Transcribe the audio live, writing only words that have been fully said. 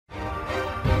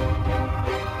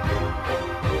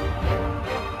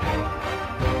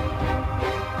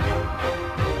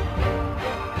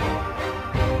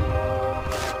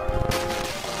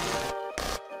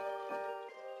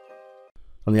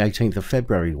the 18th of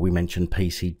February, we mentioned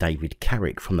PC David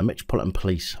Carrick from the Metropolitan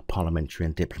Police Parliamentary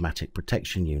and Diplomatic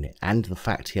Protection Unit, and the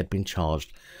fact he had been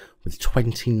charged with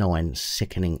 29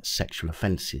 sickening sexual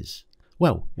offences.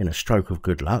 Well, in a stroke of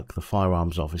good luck, the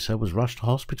firearms officer was rushed to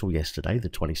hospital yesterday, the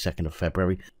 22nd of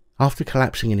February, after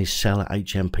collapsing in his cell at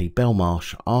HMP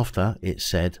Belmarsh after, it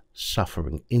said,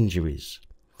 suffering injuries.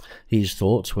 He is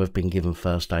thought to have been given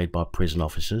first aid by prison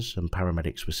officers, and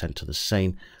paramedics were sent to the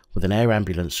scene, with an air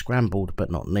ambulance scrambled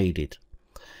but not needed.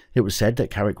 It was said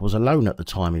that Carrick was alone at the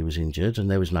time he was injured,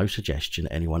 and there was no suggestion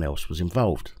anyone else was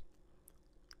involved.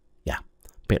 Yeah,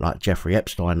 a bit like Jeffrey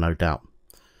Epstein, no doubt,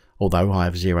 although I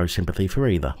have zero sympathy for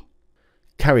either.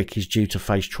 Carrick is due to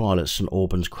face trial at St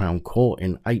Albans Crown Court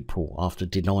in April after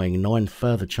denying 9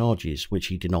 further charges which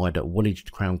he denied at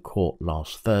Woolwich Crown Court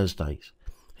last Thursday.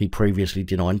 He previously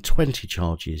denied 20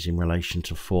 charges in relation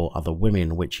to 4 other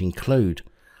women, which include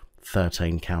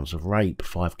 13 counts of rape,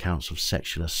 5 counts of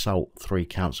sexual assault, 3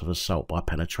 counts of assault by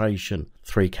penetration,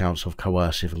 3 counts of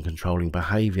coercive and controlling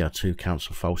behaviour, 2 counts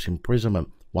of false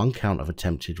imprisonment, 1 count of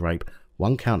attempted rape,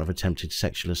 1 count of attempted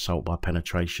sexual assault by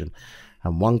penetration,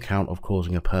 and 1 count of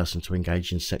causing a person to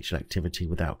engage in sexual activity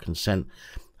without consent,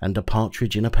 and a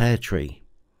partridge in a pear tree.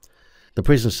 The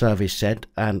prison service said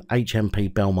an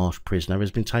HMP Belmarsh prisoner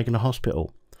has been taken to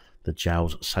hospital. The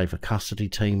jail's safer custody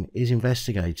team is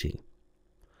investigating.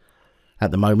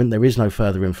 At the moment there is no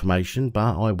further information,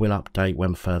 but I will update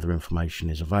when further information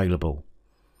is available.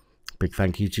 Big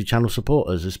thank you to channel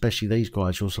supporters, especially these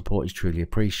guys. Your support is truly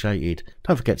appreciated.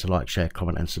 Don't forget to like, share,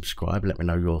 comment and subscribe. Let me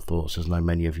know your thoughts, as I know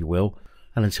many of you will.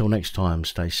 And until next time,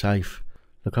 stay safe,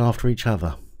 look after each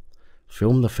other,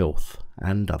 film the filth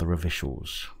and other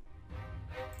officials.